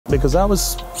because I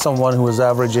was someone who was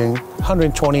averaging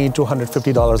 $120 to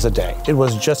 $150 a day. It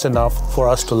was just enough for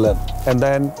us to live. And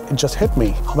then it just hit me.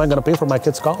 How am I going to pay for my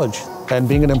kids' college? And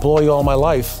being an employee all my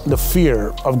life, the fear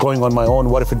of going on my own,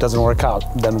 what if it doesn't work out?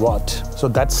 Then what? So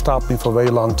that stopped me for a very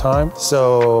long time.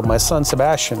 So my son,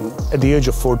 Sebastian, at the age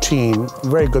of 14,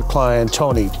 very good client,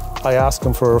 Tony, I asked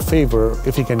him for a favor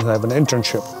if he can have an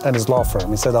internship at his law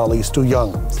firm. He said, Ali, he's too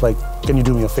young. It's like, can you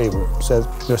do me a favor? He said,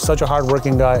 you're such a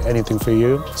hardworking guy, anything for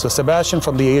you. So Sebastian,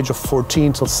 from the age of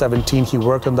 14 till 17, he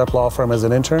worked in that law firm as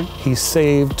an intern. He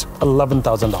saved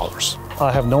 $11,000.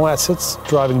 I have no assets,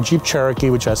 driving Jeep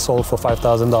Cherokee, which I sold for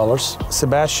 $5,000.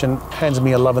 Sebastian hands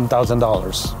me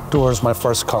 $11,000 towards my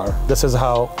first car. This is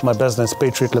how my business,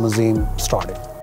 Patriot Limousine, started.